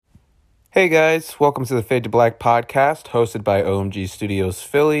Hey guys, welcome to the Fade to Black podcast, hosted by OMG Studios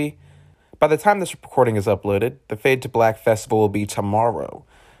Philly. By the time this recording is uploaded, the Fade to Black Festival will be tomorrow.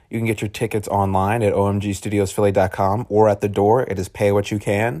 You can get your tickets online at omgstudiosphilly.com or at the door. It is pay what you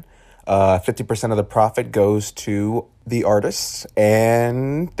can. 50% of the profit goes to the artists,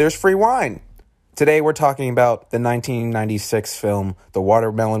 and there's free wine. Today we're talking about the 1996 film The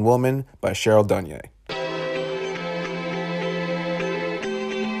Watermelon Woman by Cheryl Dunye.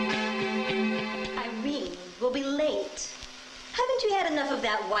 We'll be late. Haven't you had enough of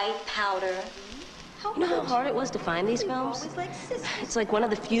that white powder? You know how hard it was to find these films? It's like one of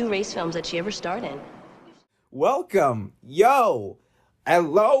the few race films that she ever starred in. Welcome, hello,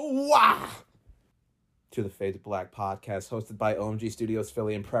 to the Fade to Black podcast, hosted by OMG Studios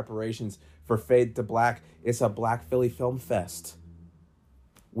Philly in preparations for Fade to Black. It's a Black Philly Film Fest.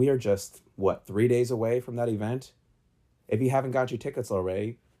 We are just, 3 days away from that event? If you haven't got your tickets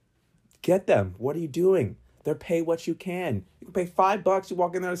already, get them. What are you doing? They're pay what you can. You can pay $5. You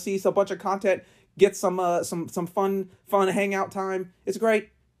walk in there to see a bunch of content, get some fun hangout time. It's great.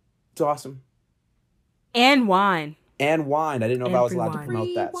 It's awesome. And wine. I didn't know if I was allowed to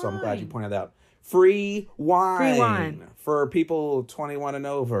promote that, so I'm glad you pointed that out. Free wine for people 21 and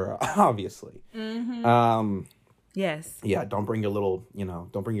over, obviously. Mm-hmm. Yes. Yeah. Don't bring your little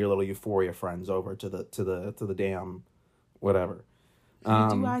Euphoria friends over to the damn whatever. We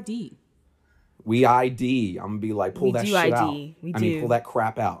do ID. We ID. I'm gonna be like, pull that shit out. Pull that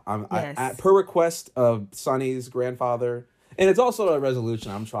crap out. Yes. Per request of Sonny's grandfather, and it's also a resolution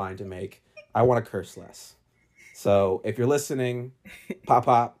I'm trying to make. I want to curse less. So if you're listening,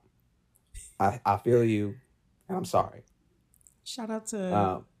 Pop, I feel you, and I'm sorry. Shout out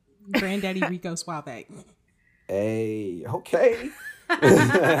to Granddaddy Rico Suave. Hey, okay.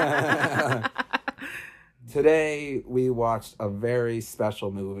 Today, we watched a very special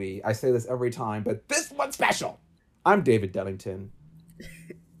movie. I say this every time, but this one's special. I'm David Dunnington,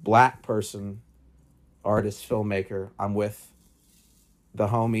 Black person, artist, filmmaker. I'm with the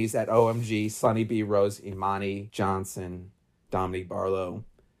homies at OMG, Suni B, Imani Johnson, Dominique Barlow.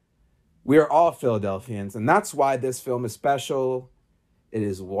 We are all Philadelphians, and that's why this film is special. It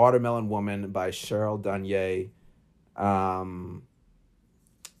is Watermelon Woman by Cheryl Dunye.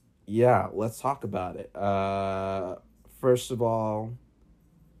 Yeah, let's talk about it. First of all,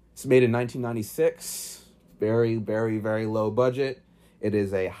 it's made in 1996. Very, very, very low budget. It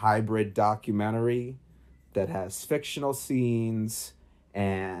is a hybrid documentary that has fictional scenes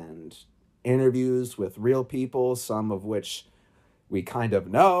and interviews with real people, some of which we kind of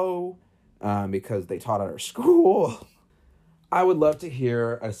know because they taught at our school. I would love to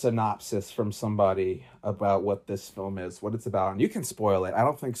hear a synopsis from somebody about what this film is, what it's about. And you can spoil it. I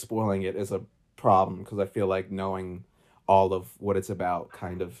don't think spoiling it is a problem because I feel like knowing all of what it's about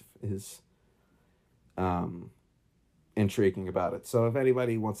kind of is intriguing about it. So if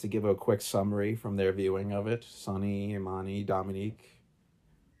anybody wants to give a quick summary from their viewing of it, Suni, Imani, Dominique.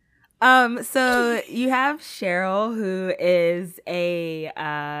 So you have Cheryl, who is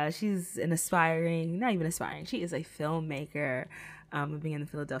she's an she is a filmmaker, living in the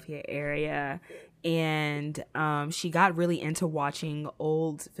Philadelphia area. And she got really into watching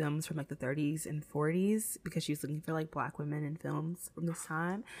old films from like the 30s and 40s because she was looking for like Black women in films from this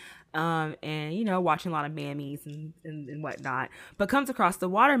time. And, watching a lot of mammies and whatnot. But comes across the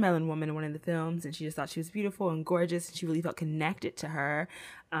Watermelon Woman in one of the films, and she just thought she was beautiful and gorgeous, and she really felt connected to her.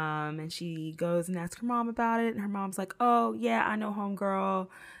 And she goes and asks her mom about it, and her mom's like, oh, yeah, I know homegirl.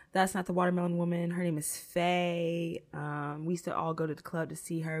 That's not the Watermelon Woman. Her name is Faye. We used to all go to the club to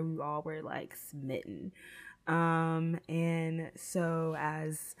see her. We all were like smitten. And so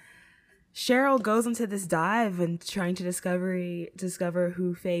as Cheryl goes into this dive and trying to discover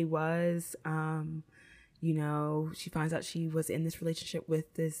who Faye was, she finds out she was in this relationship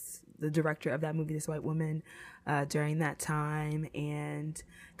with the director of that movie, this white woman, during that time, and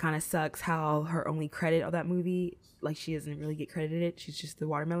kind of sucks how her only credit of that movie, like, she doesn't really get credited. She's just the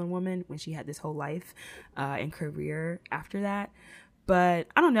Watermelon Woman when she had this whole life and career after that. But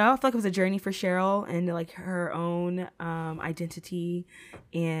I don't know. I feel like it was a journey for Cheryl and like her own identity.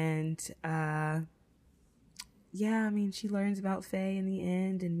 And she learns about Faye in the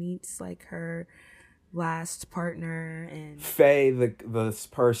end and meets like her last partner. And Faye, this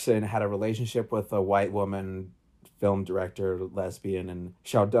person, had a relationship with a white woman, film director, lesbian, and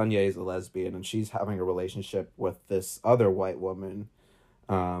Cheryl Dunye is a lesbian, and she's having a relationship with this other white woman,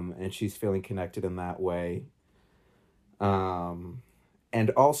 and she's feeling connected in that way. And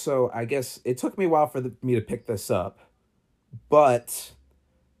also, I guess it took me a while for me to pick this up, but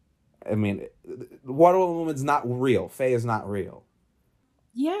I mean, Watermelon Woman's not real. Faye is not real.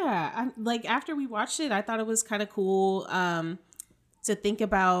 Yeah, like after we watched it, I thought it was kind of cool to think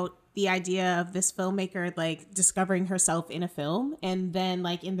about the idea of this filmmaker like discovering herself in a film, and then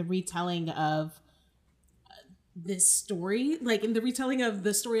like in the retelling of this story, like in the retelling of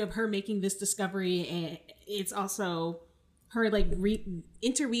the story of her making this discovery, and it's also her like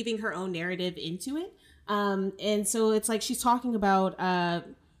interweaving her own narrative into it. And so it's like she's talking about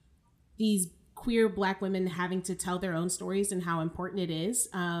these queer Black women having to tell their own stories and how important it is.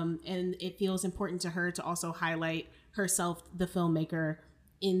 And it feels important to her to also highlight herself, the filmmaker,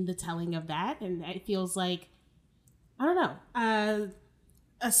 in the telling of that. And it feels like, I don't know,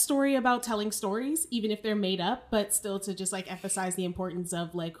 a story about telling stories, even if they're made up, but still to just like emphasize the importance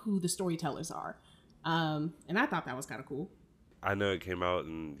of like who the storytellers are. And I thought that was kind of cool. I know it came out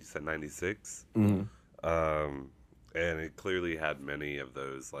in, you said 96. Mm-hmm. And it clearly had many of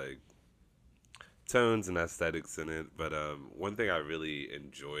those like tones and aesthetics in it. But one thing I really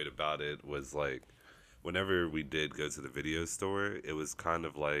enjoyed about it was like whenever we did go to the video store, it was kind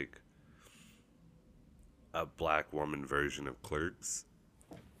of like a Black woman version of Clerks.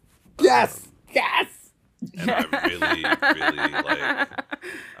 Yes, yes. And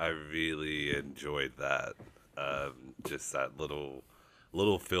I really enjoyed that. Just that little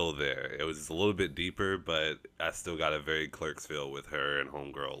feel there. It was just a little bit deeper, but I still got a very Clerks feel with her and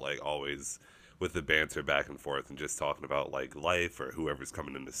Homegirl, like always with the banter back and forth and just talking about like life or whoever's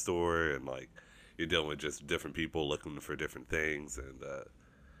coming in the store, and like you're dealing with just different people looking for different things. And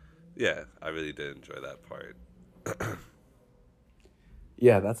yeah, I really did enjoy that part.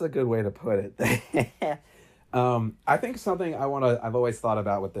 Yeah, that's a good way to put it. I think something I've always thought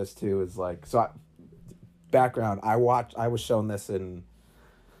about with this too is like, background, I was shown this in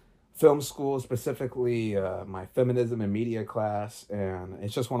film school, specifically my feminism and media class, and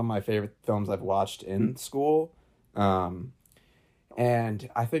it's just one of my favorite films I've watched in school. And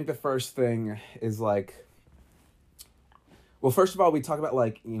I think the first thing is like, well, first of all, we talk about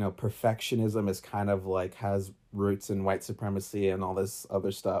like, you know, perfectionism is kind of like has roots in white supremacy and all this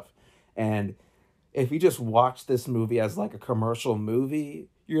other stuff. And if you just watch this movie as like a commercial movie,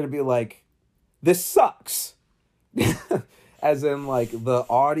 you're going to be like, this sucks. As in like the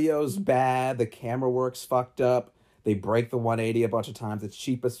audio's bad, the camera work's fucked up, they break the 180 a bunch of times, it's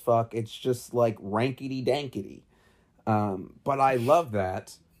cheap as fuck, it's just like rankety dankety. But I love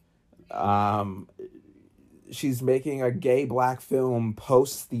that. She's making a gay Black film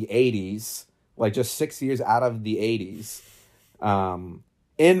post the 80s, like just 6 years out of the 80s,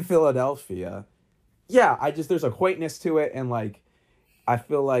 in Philadelphia. Yeah, there's a quaintness to it, and like, I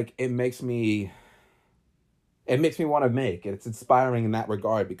feel like it makes me want to make it. It's inspiring in that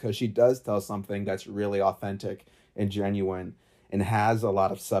regard because she does tell something that's really authentic and genuine and has a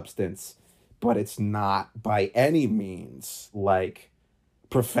lot of substance, but it's not by any means like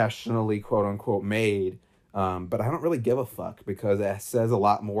professionally quote unquote made. But I don't really give a fuck because it says a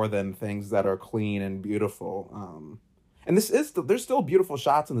lot more than things that are clean and beautiful. And there's still beautiful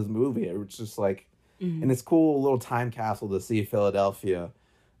shots in this movie. It's just like, and it's cool little time capsule to see Philadelphia,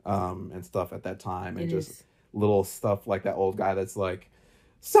 and stuff at that time, and just little stuff like that old guy that's like,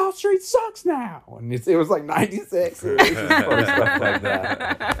 South Street sucks now, and it was like 96 or stuff like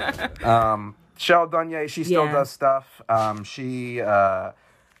that. Cheryl Dunye, she still does stuff. She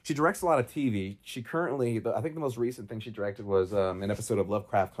directs a lot of TV. She currently, I think the most recent thing she directed was an episode of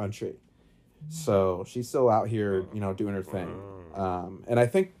Lovecraft Country. So she's still out here, you know, doing her thing. And I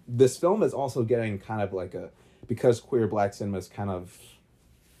think this film is also getting kind of like because queer Black cinema is kind of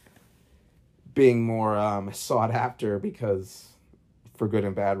being more sought after because for good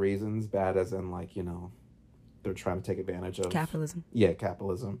and bad reasons. Bad as in like, you know, they're trying to take advantage of capitalism. Yeah,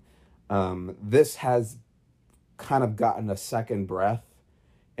 capitalism. This has kind of gotten a second breath,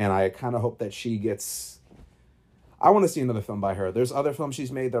 and I kind of hope that she gets... I want to see another film by her. There's other films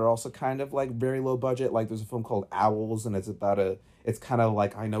she's made that are also kind of like very low budget. Like there's a film called Owls, and it's kind of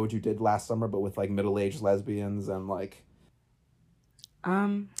like I Know What You Did Last Summer, but with like middle-aged lesbians and like...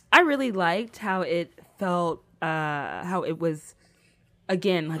 I really liked how it felt, how it was,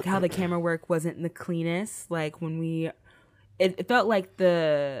 again, like how the camera work wasn't the cleanest. Like it felt like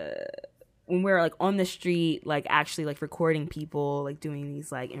when we were like on the street, like actually like recording people, like doing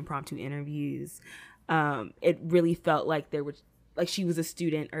these like impromptu interviews, it really felt like there was, like she was a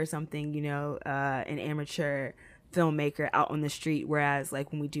student or something, you know, an amateur filmmaker out on the street, whereas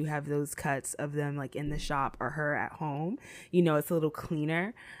like when we do have those cuts of them like in the shop or her at home, you know, it's a little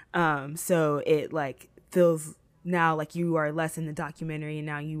cleaner. So it like feels now like you are less in the documentary and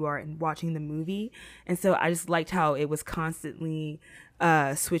now you are watching the movie. And so I just liked how it was constantly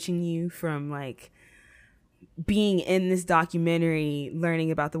switching you from like being in this documentary,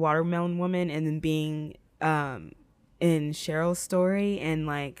 learning about the Watermelon Woman, and then being in Cheryl's story, and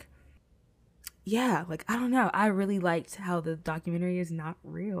like, yeah, like, I don't know, I really liked how the documentary is not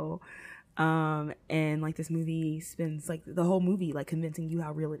real, and like this movie spends like the whole movie like convincing you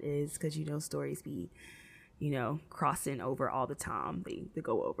how real it is, because you know stories be, you know, crossing over all the time, they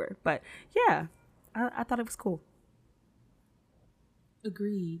go over. But yeah, I thought it was cool.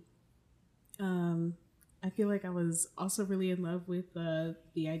 Agreed. I feel like I was also really in love with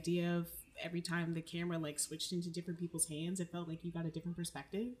the idea of every time the camera like switched into different people's hands, it felt like you got a different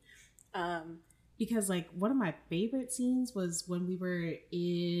perspective. Because like one of my favorite scenes was when we were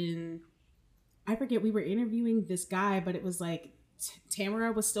we were interviewing this guy, but it was like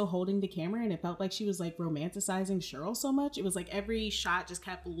Tamara was still holding the camera, and it felt like she was like romanticizing Cheryl so much. It was like every shot just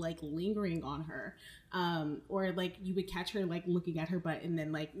kept like lingering on her. Or like you would catch her like looking at her butt and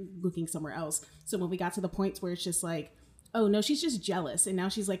then like looking somewhere else. So when we got to the points where it's just like, oh no, she's just jealous, and now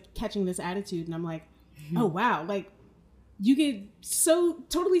she's like catching this attitude, and I'm like, oh wow, like you could so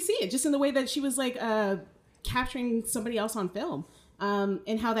totally see it just in the way that she was like capturing somebody else on film.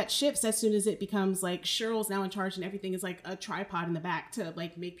 And how that shifts as soon as it becomes like Cheryl's now in charge and everything is like a tripod in the back to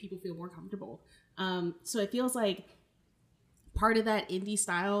like make people feel more comfortable. So it feels like part of that indie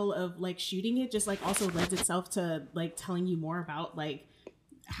style of like shooting it just like also lends itself to like telling you more about like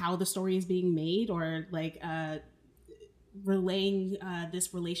how the story is being made, or like relaying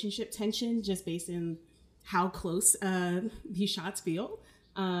this relationship tension just based in how close these shots feel.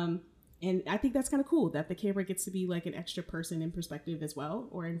 And I think that's kind of cool that the camera gets to be like an extra person in perspective as well,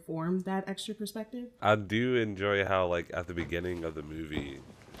 or inform that extra perspective. I do enjoy how like at the beginning of the movie,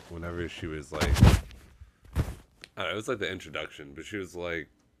 whenever she was like, I don't know, it was like the introduction, but she was like,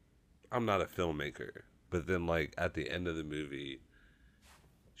 I'm not a filmmaker. But then like at the end of the movie,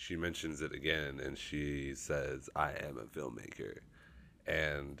 she mentions it again and she says, I am a filmmaker.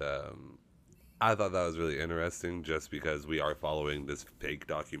 And I thought that was really interesting just because we are following this fake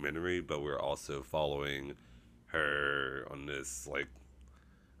documentary, but we're also following her on this like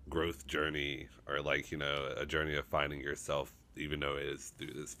growth journey, or like, you know, a journey of finding yourself, even though it is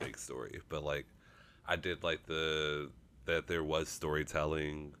through this fake story. But like, I did like that there was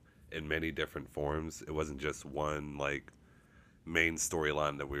storytelling in many different forms. It wasn't just one like main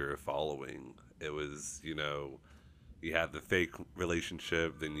storyline that we were following. It was, you know, you had the fake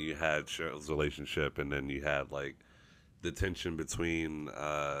relationship, then you had Cheryl's relationship, and then you had like the tension between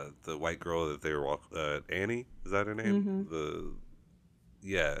the white girl that they were Annie, is that her name? Mm-hmm.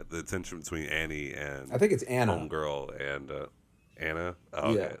 The tension between Annie and I think it's Anna. Homegirl and Anna.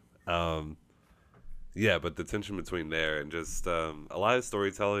 Oh, okay. But the tension between there and just a lot of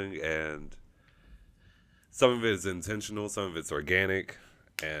storytelling, and some of it is intentional, some of it's organic,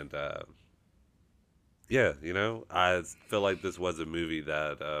 and you know, I feel like this was a movie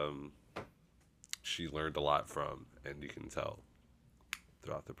that she learned a lot from, and you can tell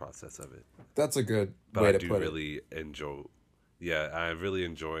throughout the process of it. That's a good but way I to do put really it. enjoy. Yeah, I really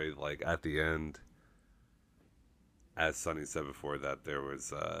enjoyed like at the end, as Sunny said before, that there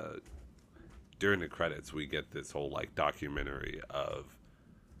was during the credits we get this whole like documentary of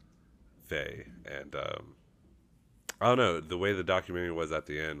Faye, and I don't know, the way the documentary was at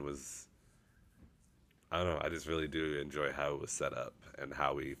the end was, I don't know, I just really do enjoy how it was set up and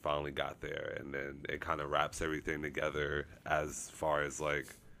how we finally got there, and then it kind of wraps everything together as far as like,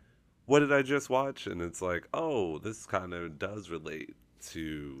 what did I just watch? And it's like, oh, this kind of does relate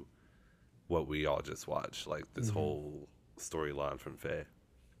to what we all just watched, like this whole storyline from Faye.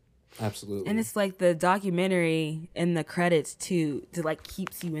 Absolutely. And it's like the documentary and the credits too, to like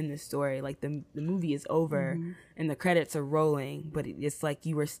keeps you in the story. Like the movie is over and the credits are rolling, but it's like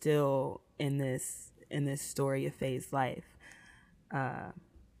you were still in this story of Faye's life. I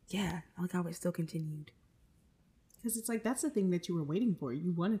like how it still continued. Because it's like, that's the thing that you were waiting for.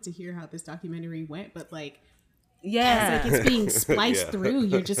 You wanted to hear how this documentary went, but like, yeah, as like it's being spliced through,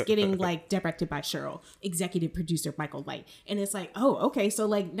 you're just getting like directed by Cheryl, executive producer Michael Light, and it's like, oh, okay, so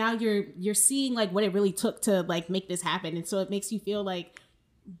like now you're seeing like what it really took to like make this happen, and so it makes you feel like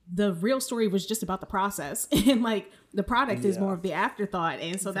the real story was just about the process, and like the product is more of the afterthought,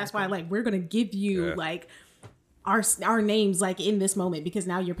 and so that's why like we're gonna give you like our names like in this moment, because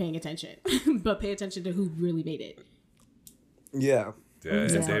now you're paying attention, but pay attention to who really made it. Yeah, and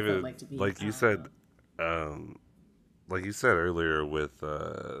That's how it David, felt like to be, like you said earlier with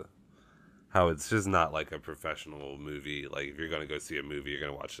how it's just not like a professional movie. Like if you're gonna go see a movie, you're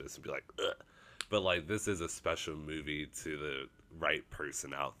gonna watch this and be like, ugh. But like this is a special movie to the right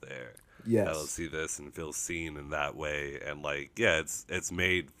person out there. Yes. that'll see this and feel seen in that way. And like, yeah, it's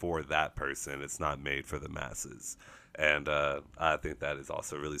made for that person. It's not made for the masses. And I think that is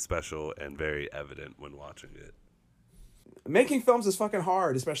also really special and very evident when watching it. Making films is fucking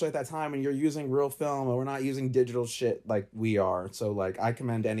hard, especially at that time when you're using real film and we're not using digital shit like we are. So like, I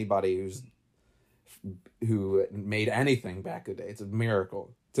commend anybody who made anything back in the day. It's a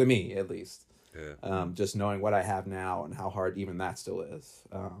miracle to me, at least. Yeah. Just knowing what I have now and how hard even that still is.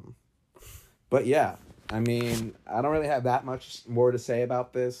 But yeah, I mean, I don't really have that much more to say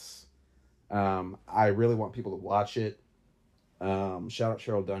about this. I really want people to watch it. Shout out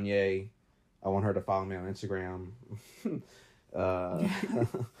Cheryl Dunye. I want her to follow me on Instagram. I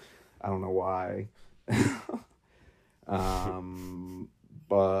don't know why.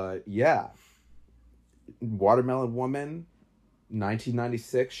 But yeah. Watermelon Woman,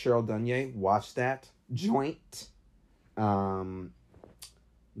 1996, Cheryl Dunye. Watch that joint.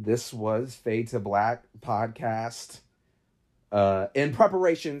 This was Fade to Black podcast. In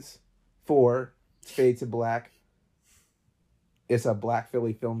preparations for Fade to Black. It's a Black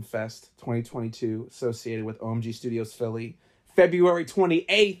Philly Film Fest 2022 associated with OMG Studios Philly. February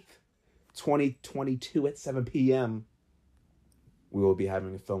 28th, 2022 at 7 p.m. We will be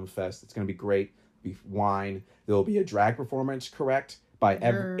having a film fest. It's going to be great. Be wine. There will be a drag performance, correct? By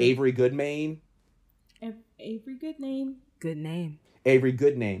Avery Goodname. Avery Goodname. Good name. Avery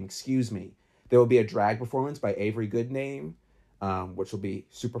Goodname, excuse me. There will be a drag performance by Avery Goodname, which will be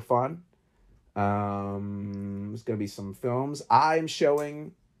super fun. There's going to be some films. I'm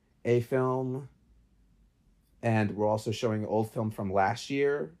showing a film, and we're also showing an old film from last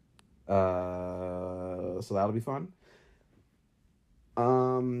year. So that'll be fun. Go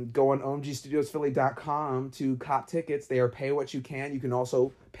on omgstudiosphilly.com to cop tickets. They are pay what you can. You can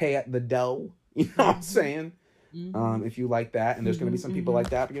also pay at the dough. You know what I'm saying? Mm-hmm. If you like that, and there's going to be some people like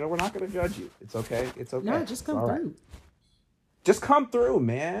that, but we're not going to judge you. It's okay. It's okay. No, just come through. Right. Just come through,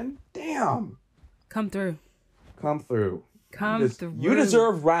 man. Damn. Come through. Come through. Come through. You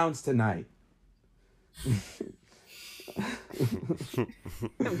deserve rounds tonight.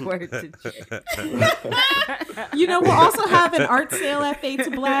 Word to we'll also have an art sale at Fade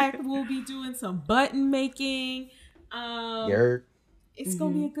to Black. We'll be doing some button making. It's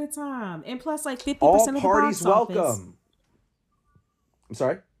gonna be a good time, and plus, like 50% all of the parties box welcome. Office, I'm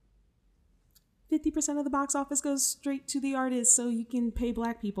sorry. 50% of the box office goes straight to the artist, so you can pay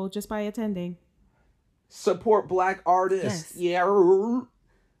Black people just by attending. Support Black artists. Yes.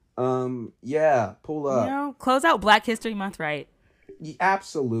 Yeah. Pull up. Close out Black History Month right.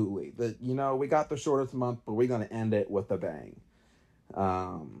 Absolutely. We got the shortest month, but we're gonna end it with a bang.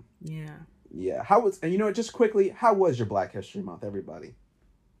 Yeah. Just quickly, how was your Black History Month, everybody?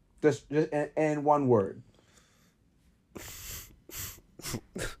 Just in one word.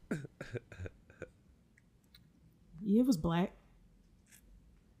 It was black.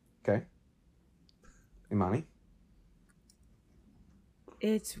 Okay. Imani?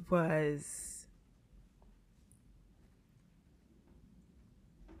 It was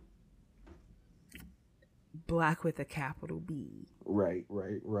Black with a capital B. Right.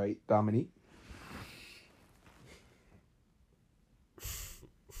 Dominique?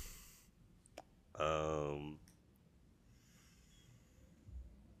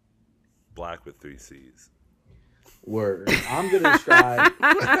 Black with 3 C's. Word. I'm going to describe...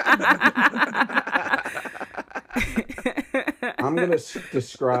 I'm going to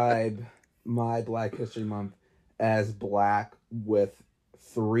describe my Black History Month as Black with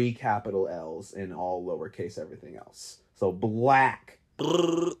 3 capital L's and all lowercase everything else. So Black.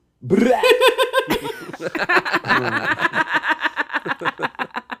 Black.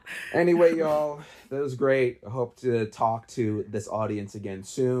 Anyway, y'all, that was great. I hope to talk to this audience again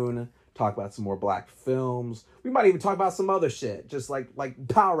soon. Talk about some more Black films. We might even talk about some other shit, just like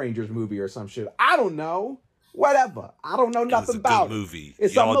Power Rangers movie or some shit. I don't know. Whatever. I don't know nothing about it. Movie.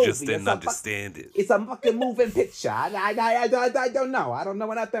 It's Y'all a movie. Just didn't understand it. It's a fucking moving picture. I don't know. I don't know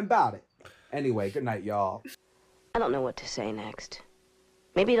nothing about it. Anyway, good night, y'all. I don't know what to say next.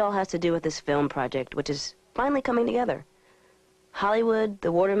 Maybe it all has to do with this film project, which is finally coming together. Hollywood,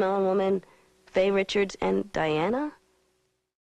 the Watermelon Woman, Faye Richards, and Diana?